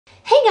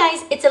Hey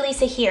guys, it's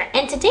Alisa here,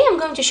 and today I'm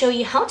going to show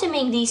you how to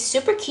make these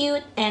super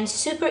cute and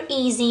super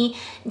easy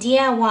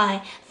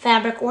DIY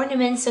fabric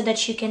ornaments so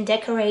that you can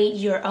decorate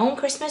your own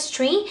Christmas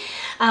tree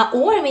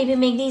or maybe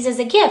make these as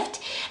a gift.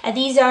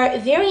 These are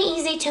very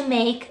easy to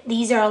make.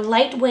 These are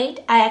lightweight.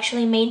 I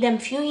actually made them a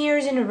few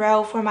years in a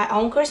row for my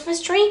own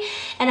Christmas tree,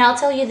 and I'll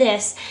tell you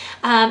this,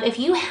 if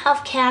you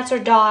have cats or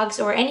dogs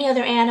or any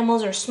other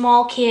animals or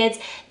small kids,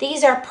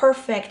 these are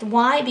perfect.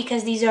 Why?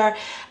 Because these are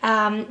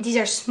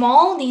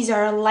small, these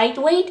are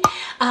lightweight.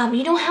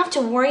 You don't have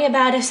to worry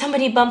about if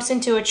somebody bumps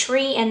into a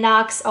tree and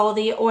knocks all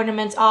the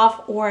ornaments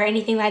off or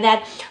anything like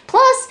that.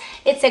 Plus,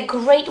 it's a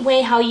great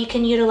way how you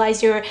can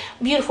utilize your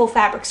beautiful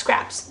fabric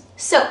scraps.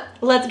 So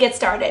let's get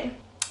started.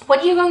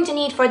 What you're going to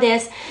need for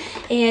this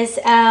is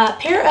a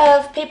pair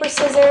of paper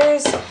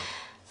scissors,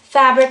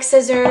 fabric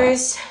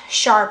scissors,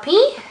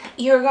 Sharpie.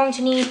 You're going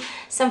to need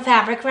some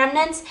fabric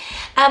remnants.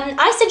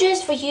 I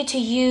suggest for you to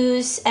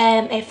use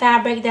a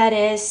fabric that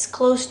is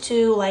close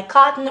to like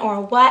cotton or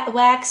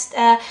waxed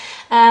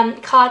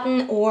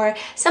cotton, or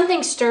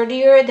something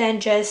sturdier than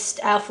just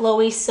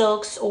flowy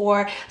silks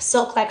or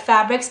silk-like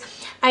fabrics.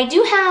 I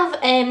do have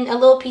a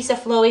little piece of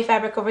flowy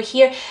fabric over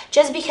here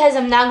just because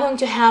I'm not going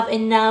to have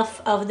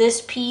enough of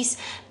this piece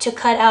to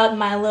cut out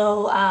my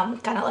little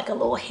kind of like a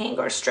little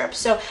hanger strip.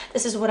 So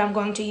this is what I'm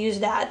going to use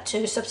that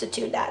to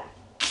substitute that.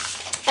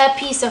 A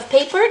piece of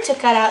paper to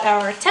cut out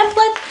our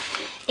template,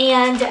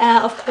 and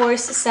of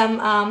course some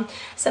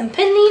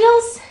pin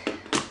needles,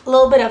 a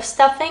little bit of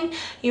stuffing.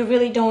 You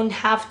really don't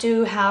have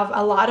to have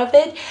a lot of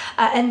it,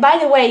 and by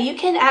the way, you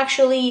can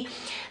actually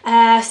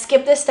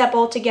skip this step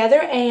altogether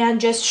and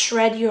just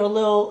shred your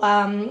little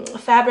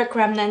fabric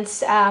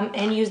remnants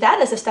and use that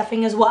as a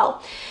stuffing as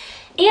well.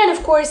 And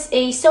of course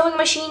a sewing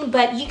machine,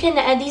 but you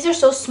can these are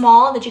so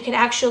small that you can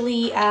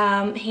actually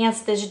hand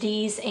stitch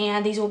these,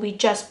 and these will be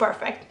just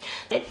perfect.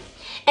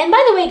 And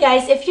by the way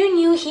guys, if you're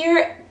new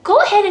here, go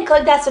ahead and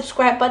click that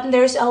subscribe button.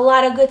 There's a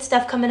lot of good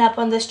stuff coming up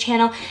on this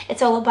channel.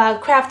 It's all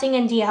about crafting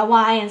and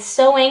DIY and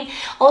sewing.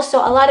 Also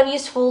a lot of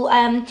useful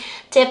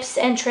tips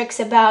and tricks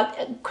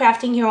about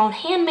crafting your own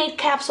handmade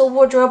capsule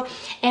wardrobe.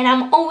 And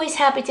I'm always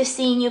happy to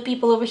see new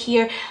people over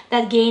here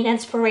that gain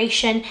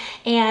inspiration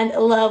and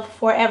love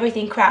for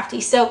everything crafty.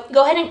 So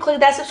go ahead and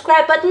click that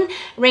subscribe button,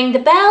 ring the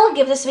bell,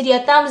 give this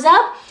video a thumbs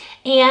up,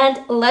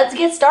 and let's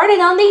get started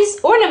on these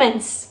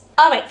ornaments.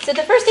 Alright, so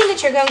the first thing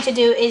that you're going to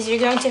do is you're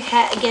going to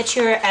get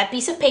your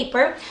piece of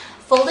paper,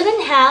 fold it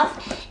in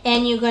half,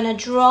 and you're going to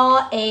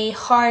draw a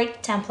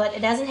heart template.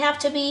 It doesn't have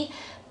to be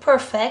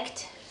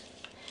perfect,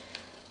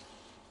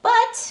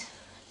 but,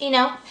 you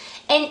know,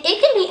 and it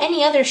can be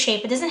any other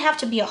shape. It doesn't have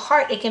to be a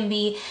heart. It can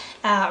be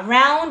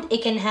round.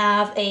 It can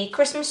have a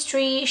Christmas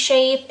tree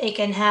shape. It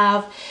can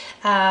have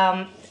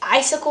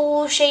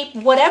icicle shape,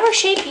 whatever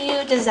shape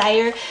you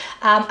desire.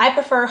 I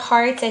prefer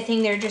hearts. I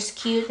think they're just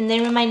cute, and they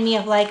remind me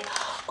of like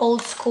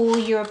old school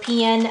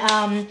European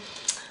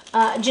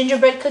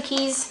gingerbread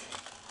cookies,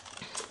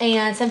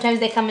 and sometimes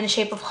they come in the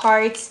shape of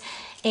hearts,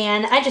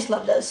 and I just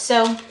love those.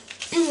 So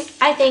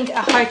I think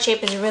a heart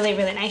shape is a really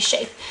nice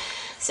shape.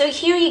 So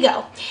here you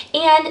go,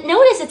 and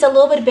notice it's a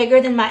little bit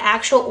bigger than my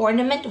actual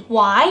ornament.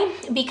 Why?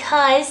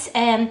 Because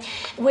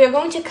we're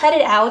going to cut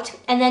it out,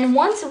 and then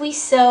once we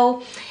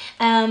sew,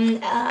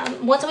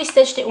 once we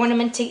stitch the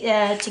ornament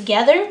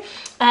together,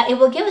 it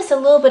will give us a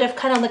little bit of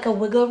kind of like a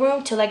wiggle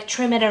room to like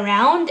trim it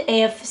around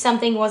if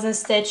something wasn't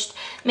stitched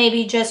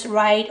maybe just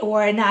right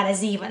or not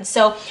as even.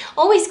 So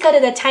always cut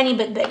it a tiny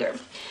bit bigger.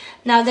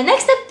 Now the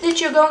next step that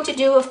you're going to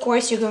do, of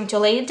course, you're going to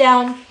lay it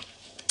down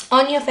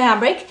on your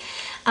fabric,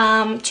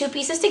 two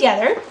pieces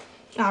together,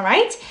 all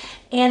right?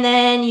 And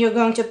then you're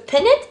going to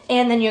pin it,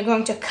 and then you're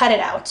going to cut it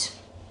out.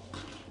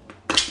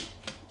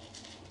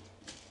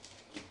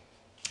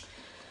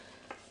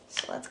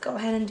 So let's go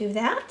ahead and do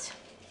that.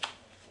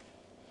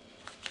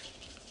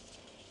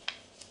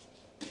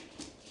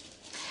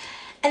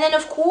 And then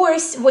of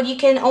course what you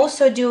can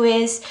also do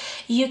is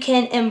you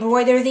can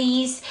embroider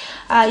these,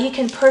 you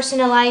can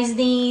personalize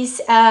these,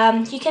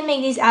 you can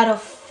make these out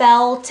of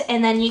felt,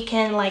 and then you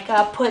can like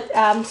put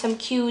some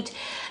cute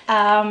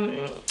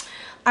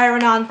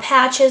iron-on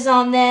patches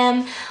on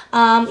them.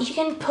 You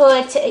can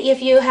put,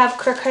 if you have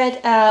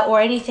crooked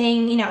or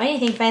anything, you know,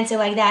 anything fancy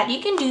like that,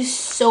 you can do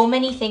so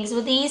many things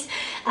with these.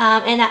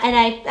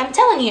 I'm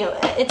telling you,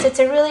 it's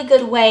a really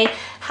good way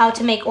how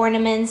to make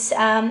ornaments,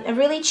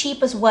 really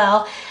cheap as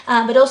well,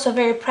 but also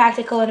very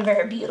practical and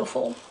very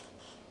beautiful.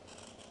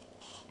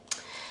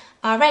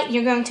 All right,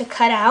 you're going to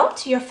cut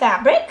out your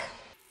fabric.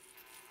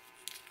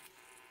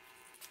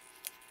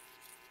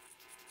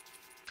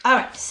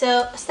 Alright,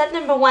 so step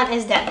number 1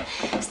 is done.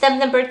 Step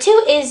number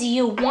 2 is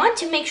you want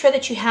to make sure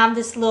that you have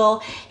this little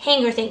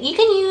hanger thing. You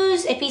can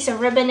use a piece of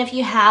ribbon if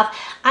you have.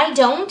 I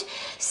don't.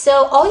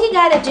 So all you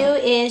gotta do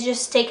is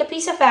just take a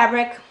piece of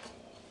fabric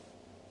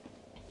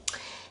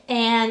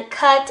and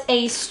cut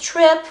a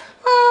strip.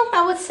 Well,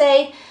 I would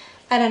say,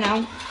 I don't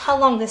know how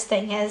long this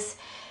thing is.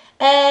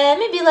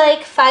 maybe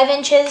like 5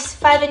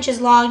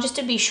 inches long, just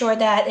to be sure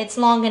that it's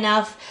long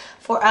enough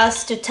for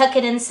us to tuck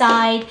it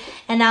inside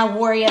and not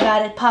worry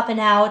about it popping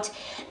out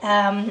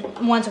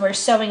once we're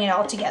sewing it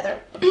all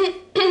together.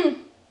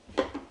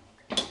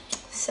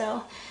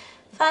 So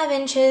 5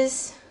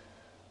 inches.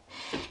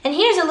 And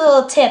here's a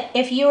little tip.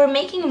 If you are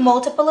making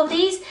multiple of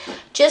these,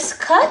 just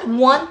cut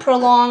one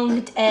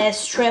prolonged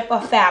strip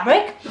of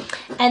fabric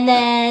and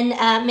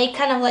then make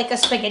kind of like a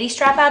spaghetti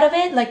strap out of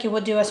it, like you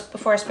would do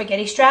for a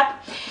spaghetti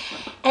strap.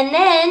 And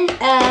then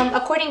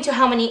according to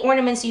how many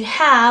ornaments you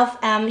have,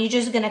 you're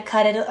just gonna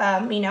cut it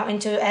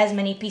into as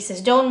many pieces.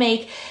 Don't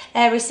make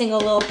every single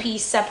little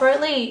piece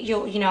separately.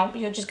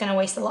 You're just gonna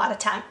waste a lot of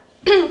time.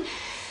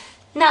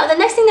 Now, the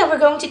next thing that we're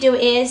going to do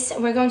is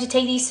we're going to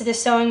take these to the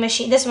sewing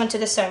machine, this one to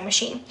the sewing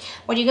machine.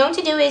 What you're going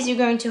to do is you're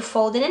going to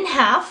fold it in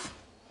half,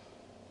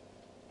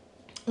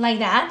 like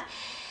that,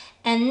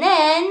 and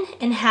then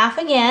in half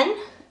again,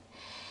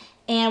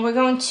 and we're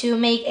going to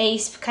make a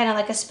kind of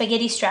like a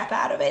spaghetti strap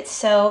out of it.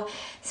 So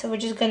we're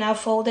just gonna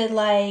fold it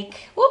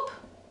like, whoop,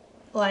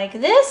 like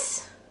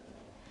this.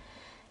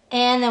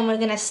 And then we're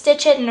gonna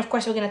stitch it, and of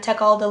course we're gonna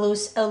tuck all the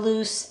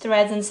loose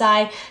threads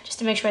inside just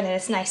to make sure that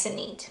it's nice and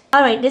neat. All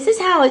right, this is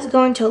how it's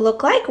going to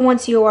look like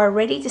once you are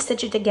ready to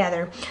stitch it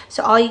together.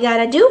 So all you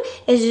gotta do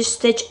is just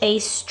stitch a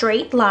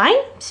straight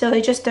line. So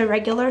it's just a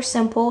regular,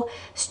 simple,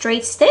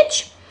 straight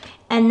stitch.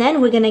 And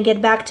then we're gonna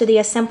get back to the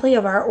assembly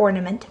of our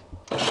ornament.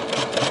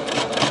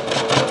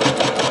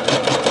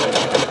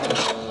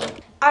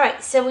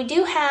 Alright, so we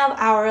do have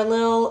our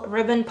little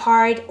ribbon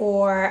part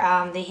or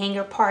the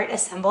hanger part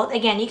assembled.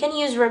 Again, you can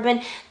use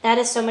ribbon. That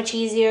is so much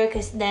easier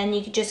because then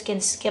you just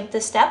can skip the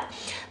step.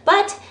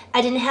 But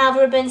I didn't have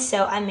ribbon,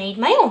 so I made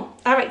my own.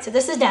 Alright, so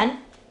this is done.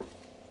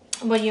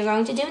 What you're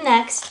going to do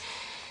next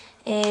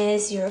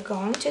is you're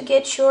going to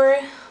get your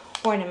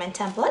ornament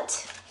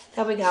template.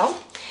 There we go.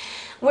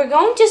 We're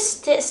going to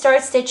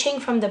start stitching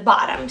from the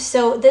bottom.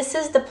 So this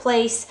is the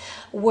place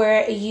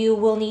where you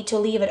will need to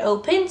leave it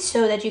open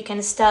so that you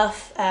can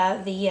stuff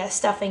the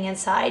stuffing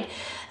inside,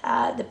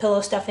 the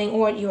pillow stuffing,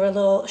 or your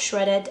little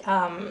shredded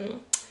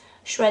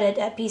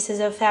pieces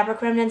of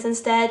fabric remnants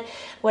instead,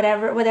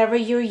 whatever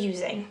you're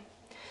using.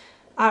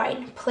 All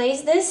right,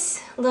 place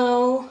this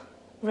little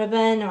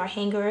ribbon or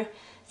hanger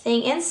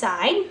thing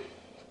inside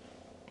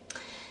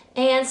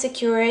and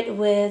secure it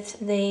with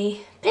the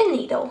pin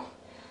needle.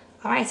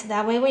 Alright, so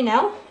that way we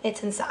know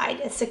it's inside,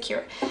 it's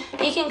secure.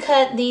 You can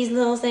cut these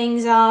little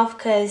things off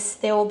because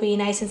they will be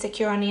nice and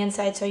secure on the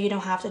inside, so you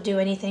don't have to do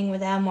anything with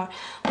them or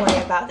worry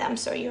about them,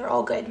 so you're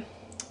all good.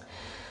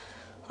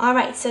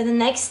 Alright, so the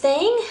next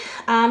thing,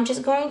 I'm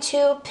just going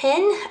to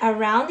pin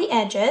around the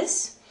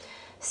edges.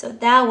 So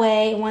that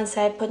way, once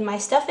I put my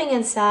stuffing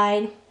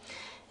inside,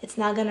 it's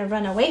not going to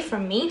run away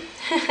from me.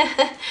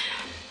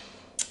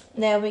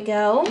 There we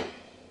go.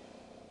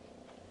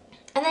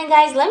 And then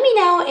guys, let me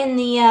know in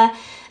the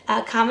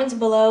comments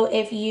below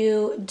if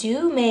you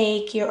do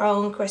make your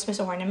own Christmas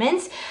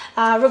ornaments,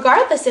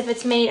 regardless if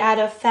it's made out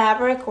of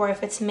fabric or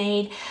if it's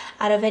made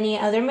out of any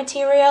other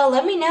material.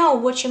 Let me know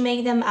what you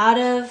make them out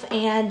of,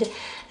 and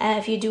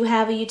if you do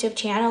have a YouTube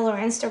channel or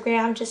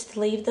Instagram, just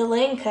leave the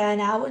link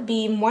and I would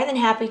be more than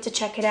happy to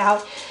check it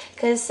out,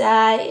 because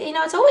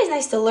it's always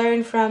nice to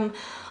learn from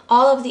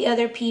all of the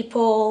other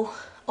people,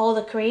 all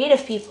the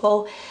creative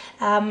people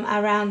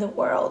around the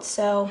world.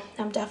 So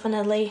I'm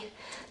definitely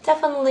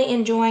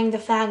enjoying the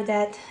fact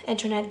that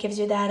internet gives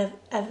you that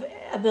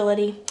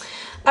ability.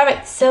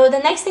 Alright, so the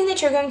next thing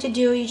that you're going to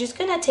do, you're just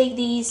going to take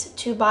these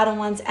two bottom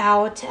ones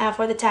out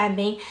for the time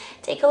being.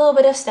 Take a little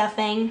bit of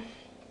stuffing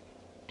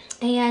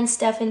and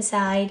stuff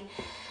inside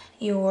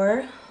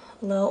your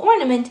little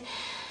ornament.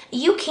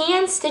 You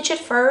can stitch it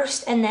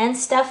first and then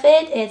stuff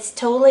it. It's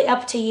totally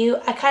up to you.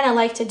 I kind of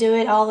like to do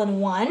it all in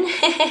one.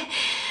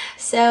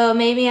 So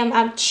maybe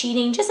I'm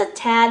cheating just a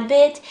tad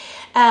bit.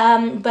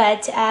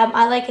 But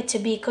I like it to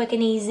be quick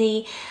and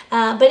easy.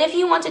 But if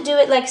you want to do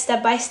it like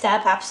step by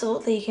step,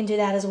 absolutely you can do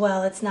that as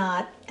well. It's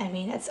not,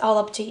 it's all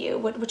up to you,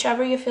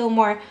 whichever you feel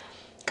more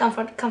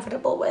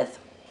comfortable with.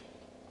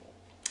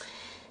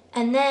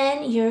 And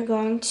then you're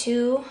going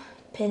to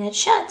pin it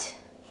shut,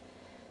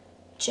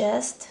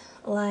 just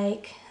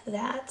like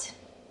that.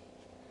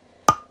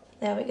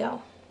 There we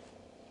go.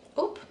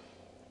 Oop.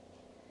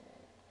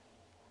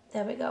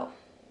 There we go.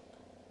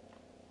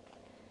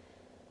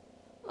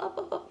 Up,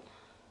 up, up.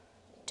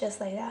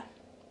 Just like that.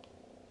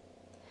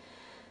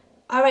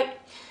 Alright,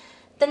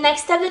 the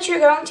next step that you're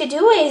going to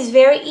do is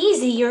very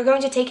easy. You're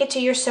going to take it to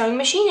your sewing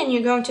machine and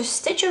you're going to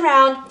stitch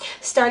around,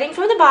 starting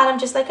from the bottom,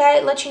 just like I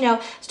let you know.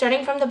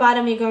 Starting from the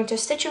bottom, you're going to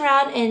stitch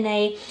around in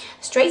a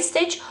straight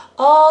stitch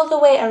all the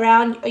way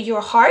around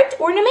your heart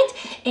ornament,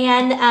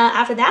 and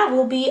after that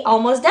we'll be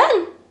almost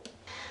done.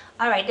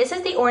 All right, this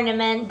is the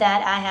ornament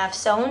that I have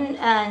sewn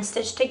and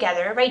stitched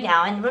together right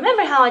now. And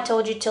remember how I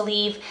told you to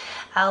leave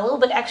a little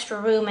bit extra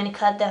room and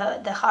cut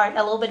the heart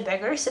a little bit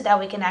bigger so that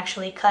we can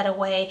actually cut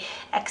away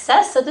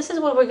excess. So this is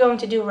what we're going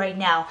to do right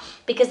now,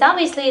 because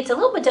obviously it's a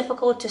little bit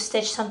difficult to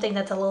stitch something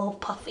that's a little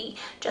puffy,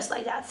 just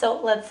like that.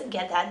 So let's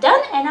get that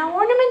done and our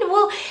ornament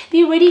will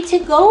be ready to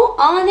go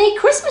on a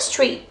Christmas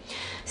tree.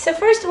 So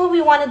first what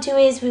we want to do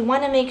is we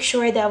want to make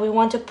sure that we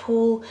want to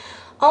pull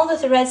all the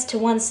threads to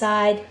one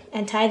side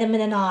and tie them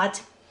in a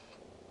knot.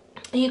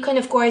 You can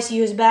of course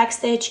use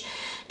backstitch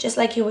just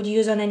like you would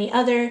use on any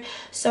other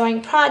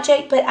sewing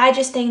project, but I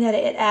just think that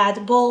it adds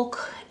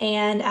bulk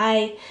and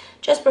I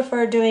just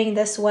prefer doing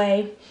this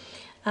way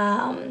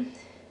because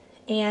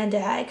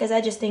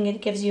I just think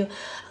it gives you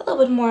a little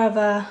bit more of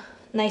a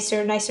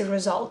nicer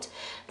result.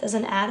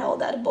 Doesn't add all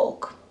that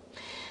bulk.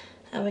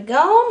 There we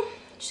go.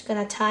 Just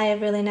gonna tie a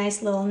really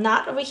nice little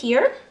knot over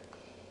here.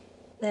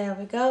 There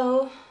we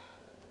go.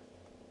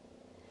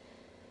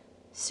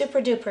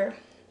 Super duper.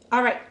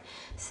 All right,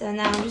 so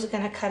now I'm just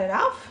gonna cut it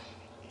off.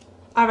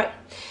 All right,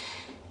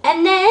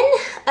 and then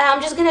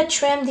I'm just gonna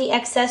trim the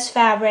excess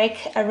fabric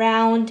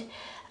around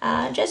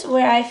just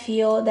where I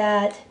feel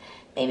that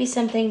maybe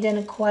something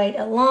didn't quite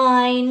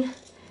align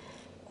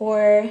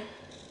or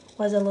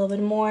was a little bit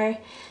more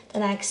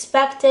than I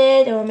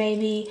expected, or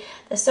maybe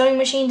the sewing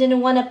machine didn't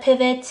want to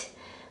pivot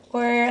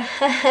or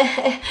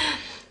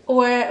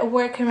or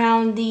work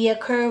around the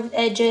curved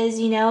edges.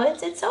 You know,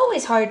 it's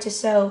always hard to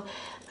sew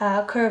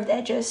curved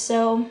edges,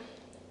 so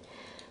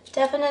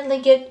definitely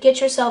get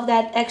yourself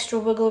that extra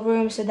wiggle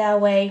room so that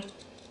way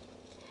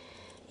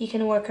you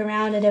can work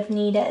around it if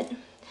needed,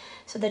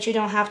 so that you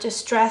don't have to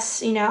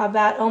stress, you know,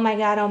 about oh my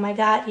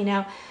god, you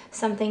know,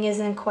 something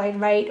isn't quite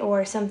right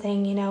or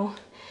something, you know,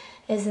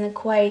 isn't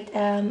quite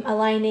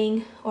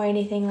aligning or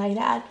anything like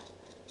that.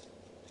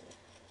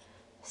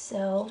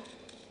 So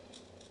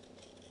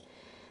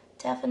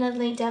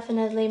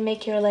definitely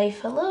make your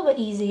life a little bit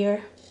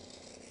easier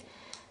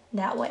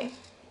that way.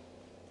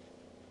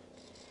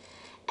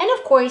 And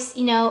of course,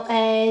 you know,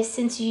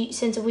 since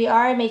we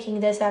are making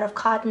this out of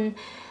cotton,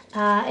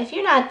 if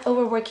you're not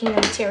overworking the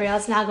material,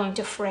 it's not going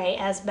to fray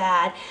as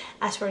bad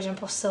as, for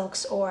example,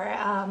 silks or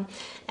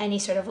any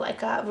sort of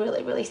like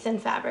really thin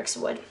fabrics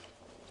would.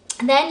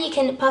 And then you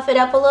can puff it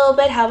up a little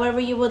bit, however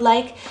you would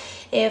like,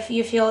 if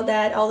you feel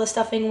that all the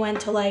stuffing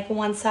went to like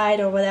one side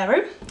or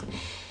whatever.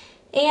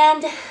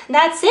 And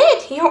that's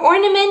it. Your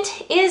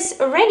ornament is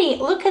ready.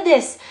 Look at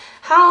this.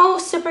 How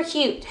super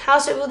cute.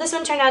 Well, this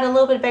one turned out a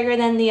little bit bigger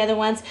than the other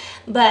ones,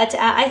 but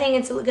I think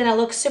it's gonna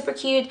look super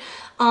cute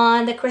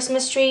on the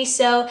Christmas tree.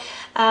 So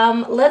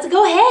let's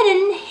go ahead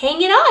and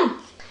hang it on.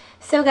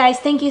 So guys,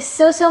 thank you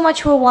so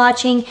much for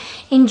watching.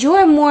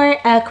 Enjoy more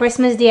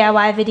Christmas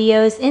DIY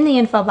videos in the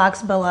info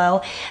box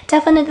below.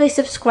 Definitely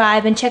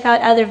subscribe and check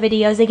out other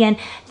videos. Again,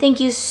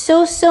 thank you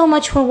so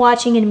much for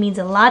watching. It means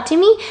a lot to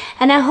me,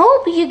 and I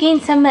hope you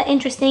gained some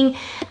interesting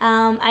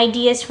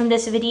ideas from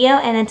this video.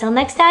 And until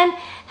next time,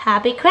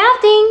 happy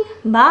crafting.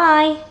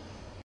 Bye.